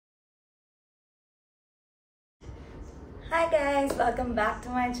Hi guys, welcome back to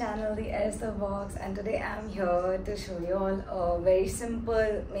my channel, The Esther Box, and today I'm here to show you all a very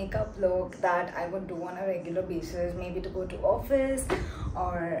simple makeup look that I would do on a regular basis, maybe to go to office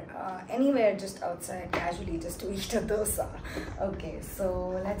or anywhere just outside casually just to eat a dosa. Okay,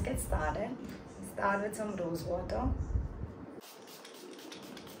 so let's get started. Start with some rose water.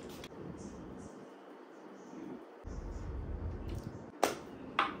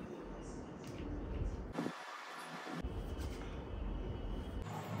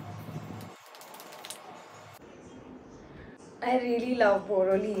 I really love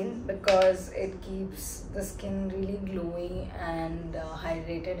Poroline because it keeps the skin really glowy and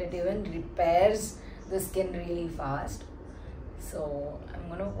hydrated. It even repairs the skin really fast. So I'm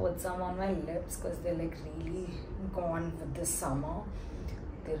gonna put some on my lips because they're like really gone with the summer.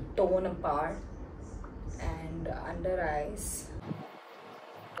 They're torn apart, and under eyes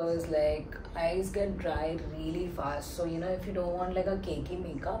because like eyes get dry really fast. So if you don't want like a cakey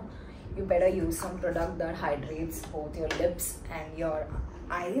makeup, you better use some product that hydrates both your lips and your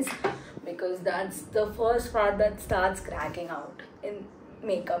eyes, because that's the first part that starts cracking out in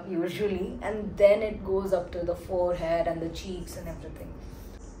makeup usually, and then it goes up to the forehead and the cheeks and everything.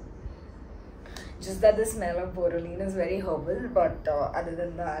 Just that the smell of Poroline is very herbal, but other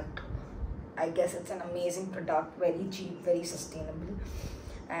than that, I guess it's an amazing product, very cheap, very sustainable,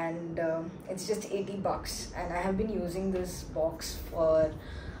 and it's just 80 bucks, and I have been using this box for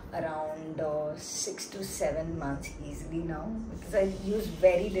around 6 to 7 months easily now, because I use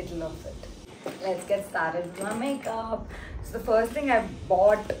very little of it. Let's get started with my makeup. So the first thing I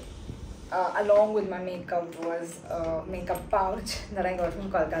bought along with my makeup was a makeup pouch that I got from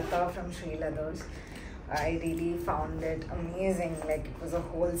Kolkata from Sri Leathers. I really found it amazing. Like, it was a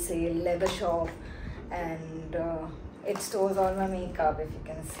wholesale leather shop, and it stores all my makeup. If you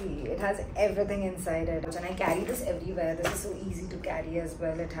can see, it has everything inside it, and I carry this everywhere. This is so easy to carry as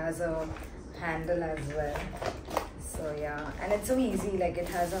well. It has a handle as well, so yeah, and it's so easy. Like, it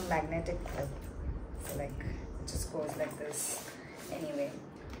has a magnetic clip, so like it just goes like this. Anyway,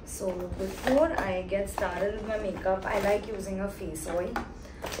 so before I get started with my makeup, I like using a face oil.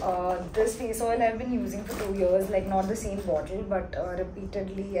 This face oil I've been using for 2 years, like not the same bottle, but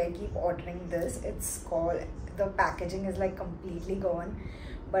repeatedly I keep ordering this. It's called, the packaging is like completely gone,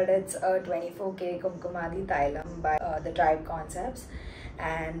 but it's a 24K Kumkumadi Thailam by the Tribe Concepts,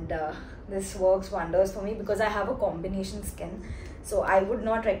 and this works wonders for me because I have a combination skin. So I would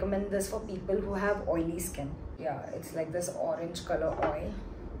not recommend this for people who have oily skin. Yeah, it's like this orange color oil.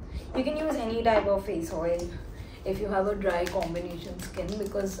 You can use any type of face oil if you have a dry combination skin,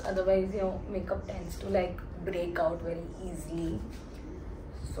 because otherwise your makeup tends to like break out very easily.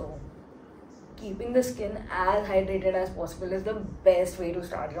 So keeping the skin as hydrated as possible is the best way to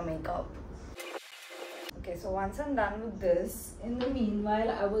start your makeup. Okay, so once I'm done with this, in the meanwhile,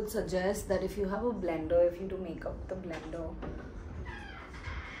 I would suggest that if you have a blender, if you do makeup with a blender,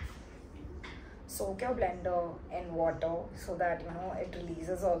 soak your blender in water so that it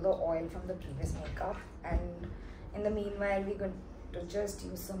releases all the oil from the previous makeup. And in the meanwhile, we're going to just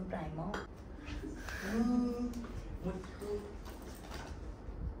use some primer.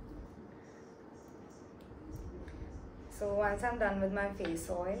 So once I'm done with my face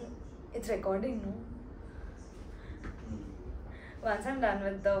oil, it's recording, no? Once I'm done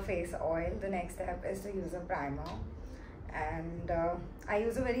with the face oil, the next step is to use a primer, and I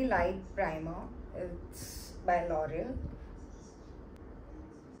use a very light primer. It's by L'Oreal.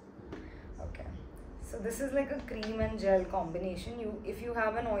 Okay, so this is like a cream and gel combination. If you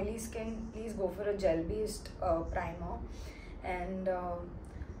have an oily skin, please go for a gel based primer, and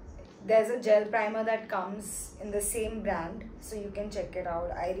there's a gel primer that comes in the same brand, so you can check it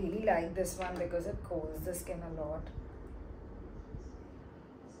out. I really like this one because it cools the skin a lot.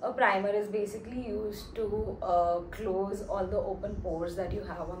 A primer is basically used to close all the open pores that you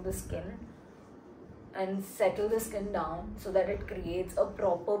have on the skin and settle the skin down so that it creates a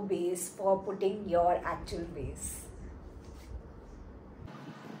proper base for putting your actual base.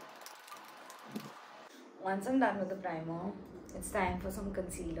 Once I'm done with the primer, it's time for some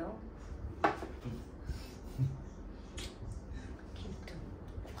concealer.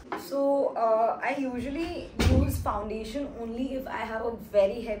 So I usually use foundation only if I have a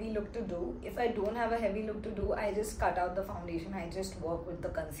very heavy look to do. If I don't have a heavy look to do, I just cut out the foundation. I just work with the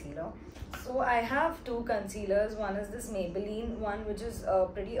concealer. So I have two concealers. One is this Maybelline one, which is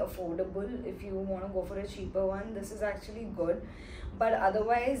pretty affordable. If you want to go for a cheaper one, this is actually good. But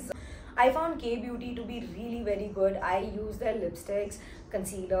otherwise, I found K-Beauty to be really very good. I use their lipsticks,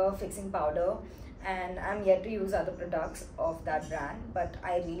 concealer, fixing powder, and I'm yet to use other products of that brand, but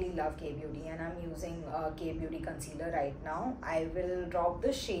I really love K Beauty, and I'm using K Beauty concealer right now. I will drop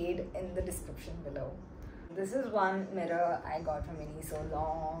the shade in the description below. This is one mirror I got from Miniso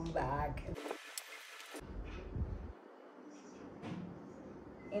long back.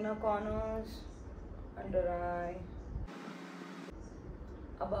 Inner corners, under eye,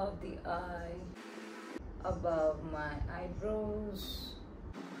 above the eye, above my eyebrows,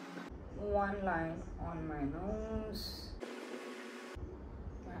 one line on my nose,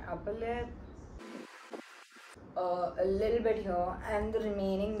 my upper lip, a little bit here, and the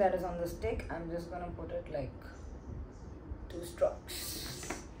remaining that is on the stick, I'm just gonna put it like 2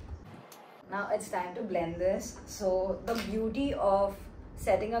 strokes. Now it's time to blend this. So the beauty of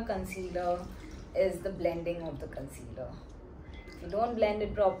setting a concealer is the blending of the concealer. If you don't blend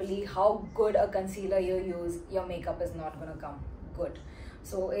it properly, how good a concealer you use, your makeup is not gonna come good.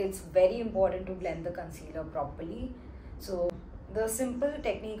 So it's very important to blend the concealer properly. So the simple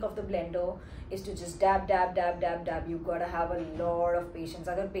technique of the blender is to just dab dab dab dab dab. You gotta have a lot of patience.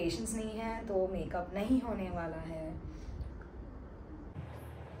 अगर patience नहीं है तो makeup नहीं होने वाला है.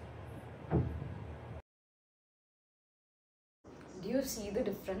 Do you see the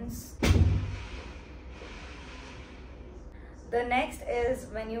difference? The next is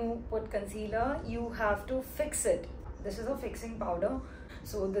when you put concealer, you have to fix it. This is a fixing powder.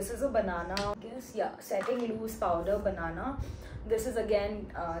 So this is a banana, I guess, yeah, setting loose powder banana. This is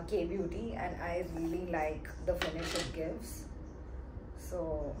again K Beauty, and I really like the finish it gives.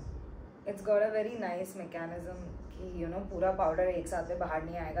 So it's got a very nice mechanism कि you know पूरा powder एक साथ में बाहर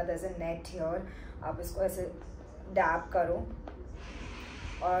नहीं आएगा. There's a net here. आप इसको ऐसे dab करो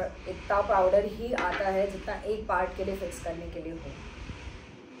और इतना पाउडर ही आता है जितना एक पार्ट के लिए फिक्स करने के लिए हो.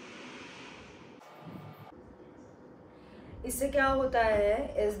 इससे क्या होता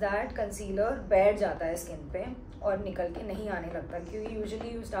है इज दैट कंसीलर बैठ जाता है स्किन पे और निकल के नहीं आने लगता, क्योंकि usually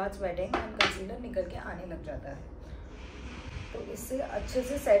you start sweating and concealer निकल के आने लग जाता है. तो इससे अच्छे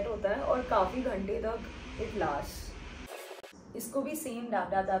से सेट होता है और काफ़ी घंटे तक इट लास्ट. इसको भी same dab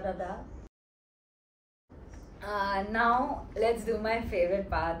dab dab dab dab. Now let's do my favorite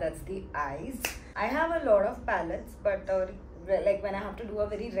part, that's the eyes. I have a lot of palettes, but like when I have to do a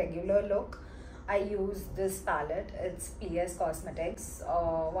very regular look, I use this palette. It's PS Cosmetics.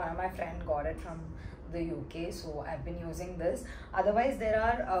 One of my friends got it from the UK, so I've been using this. Otherwise there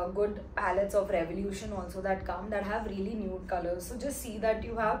are good palettes of Revolution also that come that have really nude colors, so just see that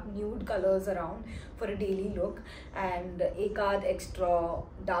you have nude colors around for a daily look, and एक आध extra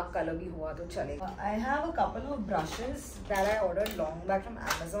dark color भी हुआ तो चलेगा. I have a couple of brushes that I ordered long back from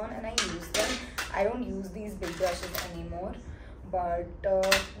Amazon and I use them. I don't use these big brushes anymore, but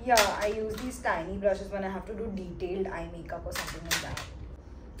yeah, I use these tiny brushes when I have to do detailed eye makeup or something like that.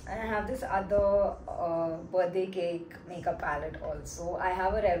 And I have this other birthday cake makeup palette also. I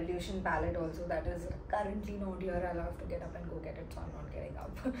have a Revolution palette also that is currently not here. I'll have to get up and go get it, so I'm not getting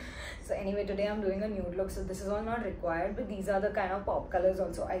up. So anyway, today I'm doing a nude look, so this is all not required, but these are the kind of pop colors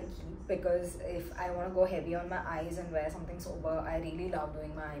also I keep, because if I want to go heavy on my eyes and wear something sober, I really love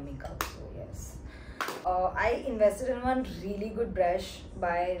doing my eye makeup, so yes. I invested in one really good brush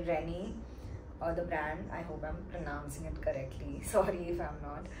by Rennie. The brand, I hope I'm pronouncing it correctly, sorry if I'm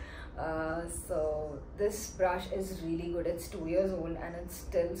not. So this brush is really good. It's 2 years old and it's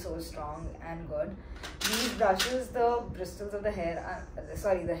still so strong and good. These brushes, the bristles of the hair are,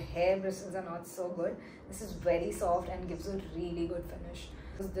 the hair bristles are not so good. This is very soft and gives a really good finish.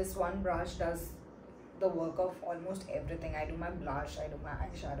 This one brush does the work of almost everything. I do my blush, I do my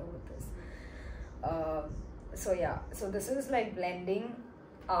eyeshadow with this. So yeah, so this is like blending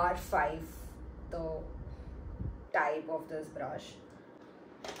R5, the type of this brush.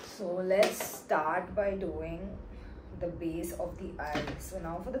 So let's start by doing the base of the eye. So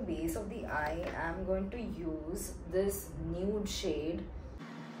now for the base of the eye, I'm going to use this nude shade.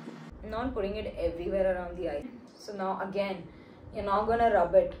 I'm not putting it everywhere around the eye. So now again, you're not gonna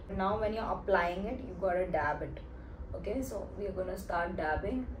rub it. Now when you're applying it, you gotta dab it. Okay, so we're gonna start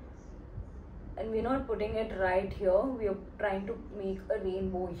dabbing. And we're not putting it right here, we're trying to make a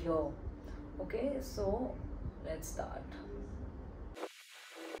rainbow here. Okay, so let's start.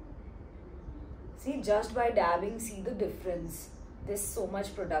 See, just by dabbing, see the difference. There's so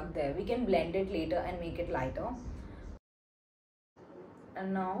much product there. We can blend it later and make it lighter.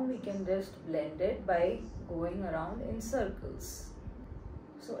 And now we can just blend it by going around in circles.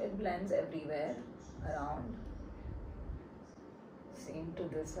 So it blends everywhere around. Same to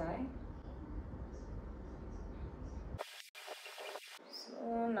this eye.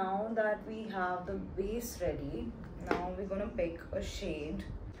 So now that we have the base ready, now we're gonna pick a shade.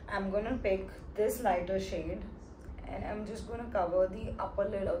 I'm gonna pick this lighter shade and I'm just gonna cover the upper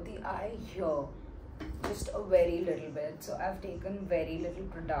lid of the eye here, just a very little bit. So I've taken very little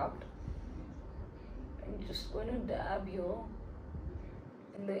product. I'm just gonna dab here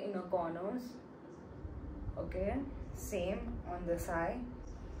in the inner corners. Okay, same on this eye.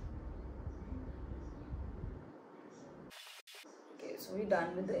 Okay, so we're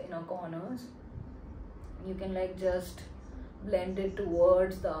done with the inner corners. You can like just blend it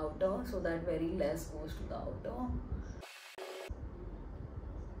towards the outer so that very less goes to the outer.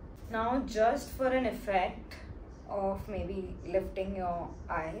 Now just for an effect of maybe lifting your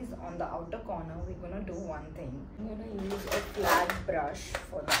eyes on the outer corner, we're gonna do one thing. I'm gonna use a flat brush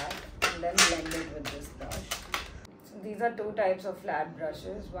for that and then blend it with this brush. So these are two types of flat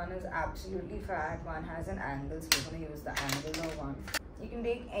brushes. One is absolutely flat, one has an angle, so we're gonna use the angular one. You can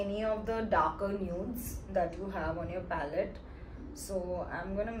take any of the darker nudes that you have on your palette. So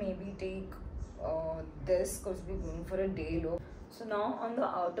I'm gonna maybe take this because we're going for a day look. So now on the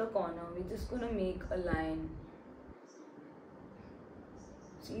outer corner, we're just gonna make a line.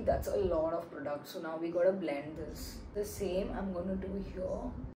 See, that's a lot of product. So now we gotta blend this. The same I'm gonna do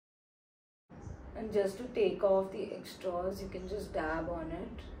here. And just to take off the extras, you can just dab on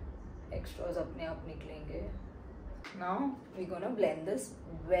it. Extras apne aap niklenge. Now we're gonna blend this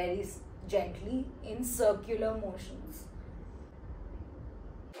very gently in circular motions.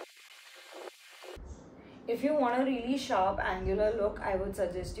 If you want a really sharp angular look, I would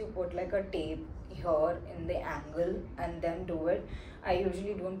suggest you put like a tape here in the angle and then do it. I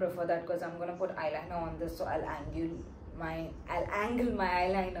usually don't prefer that because I'm gonna put eyeliner on this, so I'll angle my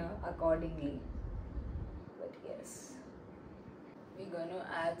eyeliner accordingly. But yes, we're gonna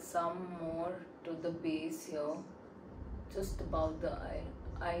add some more to the base here, just above the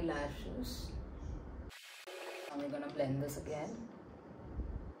eyelashes. Now we're gonna blend this again.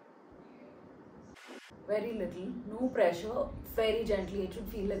 Very little, no pressure, very gently. It should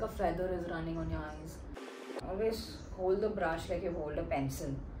feel like a feather is running on your eyes. Always hold the brush like you hold a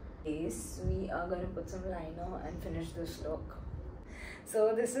pencil. Yes, we are going to put some liner and finish this look.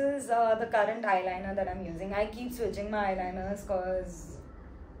 So this is the current eyeliner that I'm using. I keep switching my eyeliners because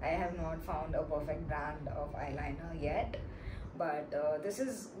I have not found a perfect brand of eyeliner yet. But this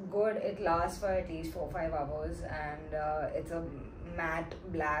is good. It lasts for at least 4-5 hours and it's a matte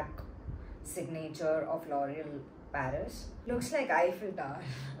black signature of L'Oreal Paris. Looks like Eiffel Tower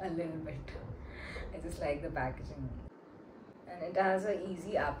a little bit. I just like the packaging. And it has an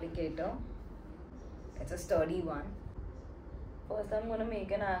easy applicator. It's a sturdy one. First I'm gonna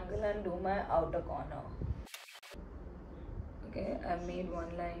make an angle and do my outer corner. Okay, I've made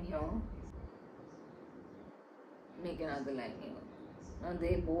one line here. Make another line here. Now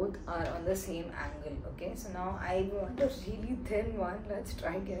they both are on the same angle. Okay, so now I want a really thin one. Let's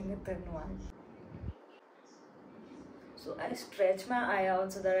try getting a thin one. So I stretch my eye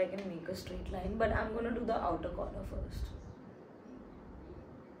out so that I can make a straight line, but I'm gonna do the outer corner first.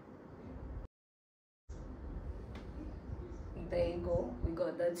 There you go, we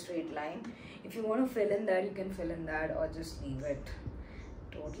got that straight line. If you want to fill in that, you can fill in that or just leave it.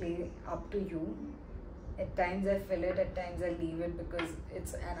 Totally up to you. At times I fill it, at times I leave it because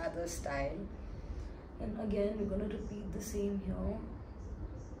it's another style. And again, we're going to repeat the same here.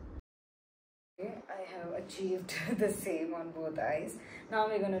 Okay, I have achieved the same on both eyes. Now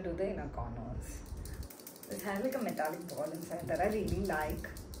we're going to do the inner corners. This has like a metallic ball inside that I really like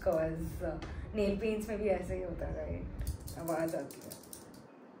because nail paints में भी ऐसे ही होता है, right? आवाज़ आती है,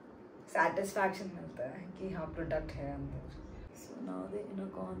 satisfaction मिलता है कि हाँ product है अंदर. So now the inner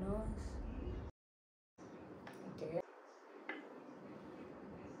corners. Okay.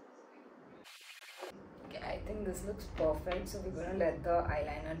 I think this looks perfect, so we're gonna let the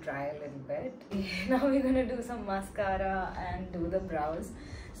eyeliner dry a little bit. Now we're gonna do some mascara and do the brows.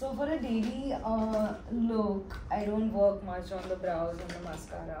 So for a daily look, I don't work much on the brows and the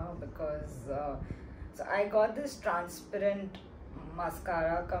mascara because so I got this transparent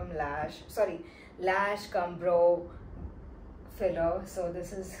mascara cum lash cum brow filler. So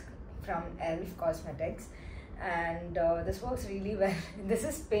this is from e.l.f. Cosmetics and this works really well. This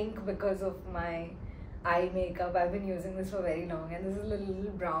is pink because of my eye makeup. I've been using this for very long, and this is a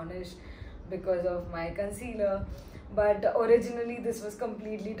little brownish because of my concealer, but originally this was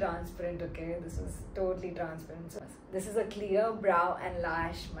completely transparent. Okay, this is totally transparent. So this is a clear brow and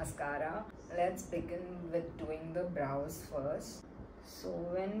lash mascara. Let's begin with doing the brows first. So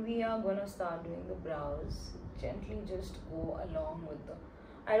when we are gonna start doing the brows, gently just go along with the,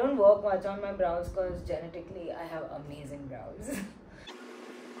 I don't work much on my brows because genetically I have amazing brows.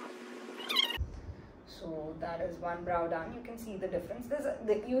 So that is one brow done. You can see the difference.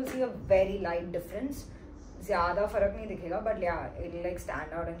 You'll see a very light difference. ज़्यादा फर्क नहीं दिखेगा, but yeah, it'll like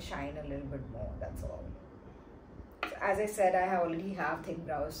stand out and shine a little bit more. That's all. So as I said, I already have thick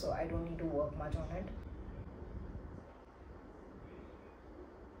brows, so I don't need to work much on it.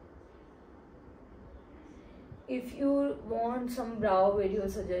 If you want some brow video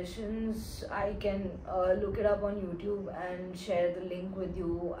suggestions, I can look it up on YouTube and share the link with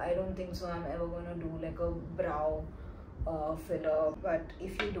you. I don't think so I'm ever gonna do like a brow filler, but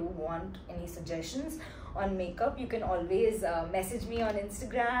if you do want any suggestions on makeup, you can always message me on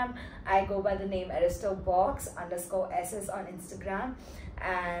Instagram. I go by the name aristobox_ss on Instagram,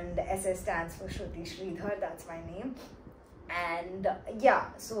 and SS stands for Shruti Sridhar. That's my name. And yeah,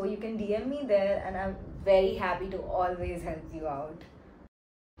 so you can DM me there, and I'm very happy to always help you out.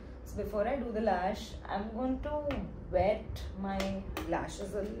 So before I do the lash, I'm going to wet my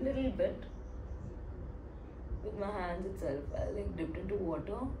lashes a little bit with my hands itself. I like dipped into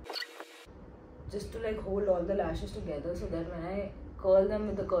water just to like hold all the lashes together, so that when I curl them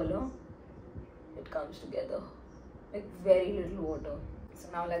with the curler, it comes together. Like very little water. So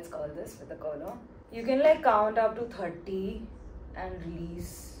now let's curl this with the curler. You can like count up to 30 and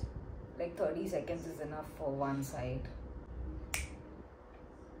release. Like 30 seconds is enough for one side.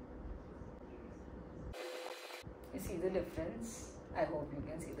 You see the difference? I hope you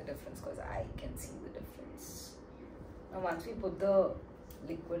can see the difference, because I can see the difference. Now once we put the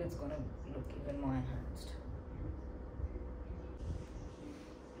liquid, it's gonna look even more enhanced.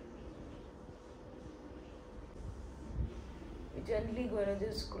 We're gently gonna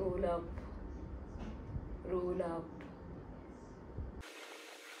just scroll up, roll up.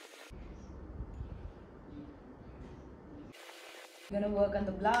 I'm gonna work on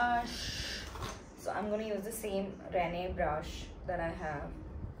the blush. So I'm gonna use the same René brush that I have,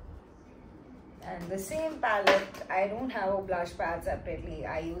 and the same palette. I don't have a blush pad separately.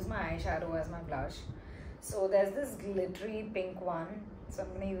 I use my eyeshadow as my blush. So there's this glittery pink one, so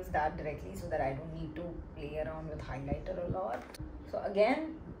I'm gonna use that directly so that I don't need to play around with highlighter a lot. So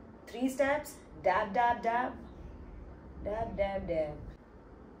again, 3 steps: dab, dab, dab, dab, dab, dab,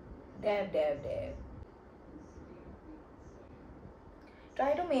 dab, dab, dab.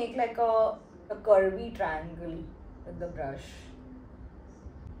 Try to make like a curvy triangle with the brush.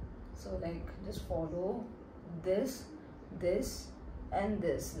 So like just follow this, this and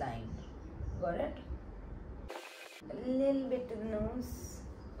this line. Got it? A little bit to the nose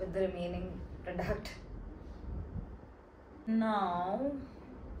with the remaining product. Now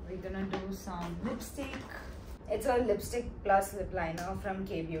we're gonna do some lipstick. It's a lipstick plus lip liner from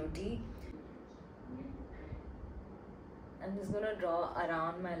K Beauty. I'm just gonna draw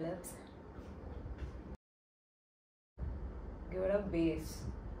around my lips. Give it a base.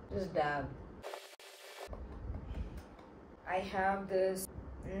 Just dab. I have this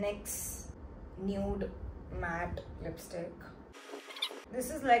NYX Nude Matte Lipstick.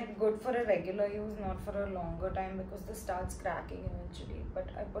 This is like good for a regular use, not for a longer time, because this starts cracking eventually. But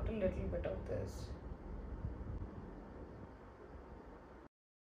I put a little bit of this.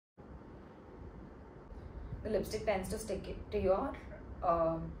 The lipstick tends to stick it to your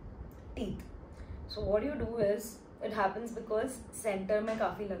teeth. So what you do is, it happens because center mein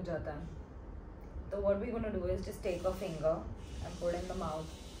काफी लग जाता है. So what we're gonna do is just take a finger and put in the mouth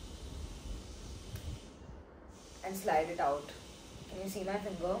and slide it out. Can you see my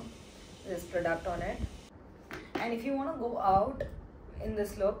finger? There's product on it. And if you want to go out in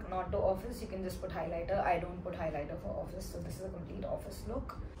this look, not to office, you can just put highlighter. I don't put highlighter for office, so this is a complete office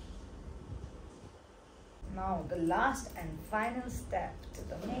look. Now the last and final step to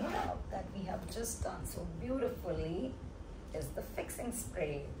the makeup that we have just done so beautifully is the fixing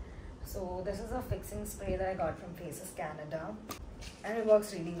spray. So this is a fixing spray that I got from Faces Canada, and it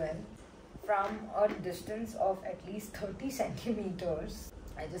works really well. From a distance of at least 30 centimeters,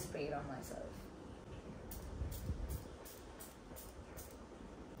 I just spray it on myself.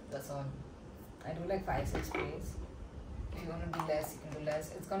 That's all. I do like 5-6 sprays. If you want to do less, you can do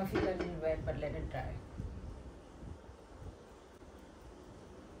less. It's gonna feel a little wet, but let it dry.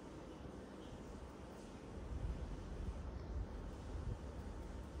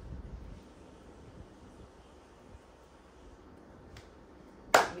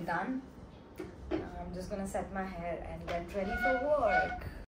 Done. I'm just gonna set my hair and get ready for work.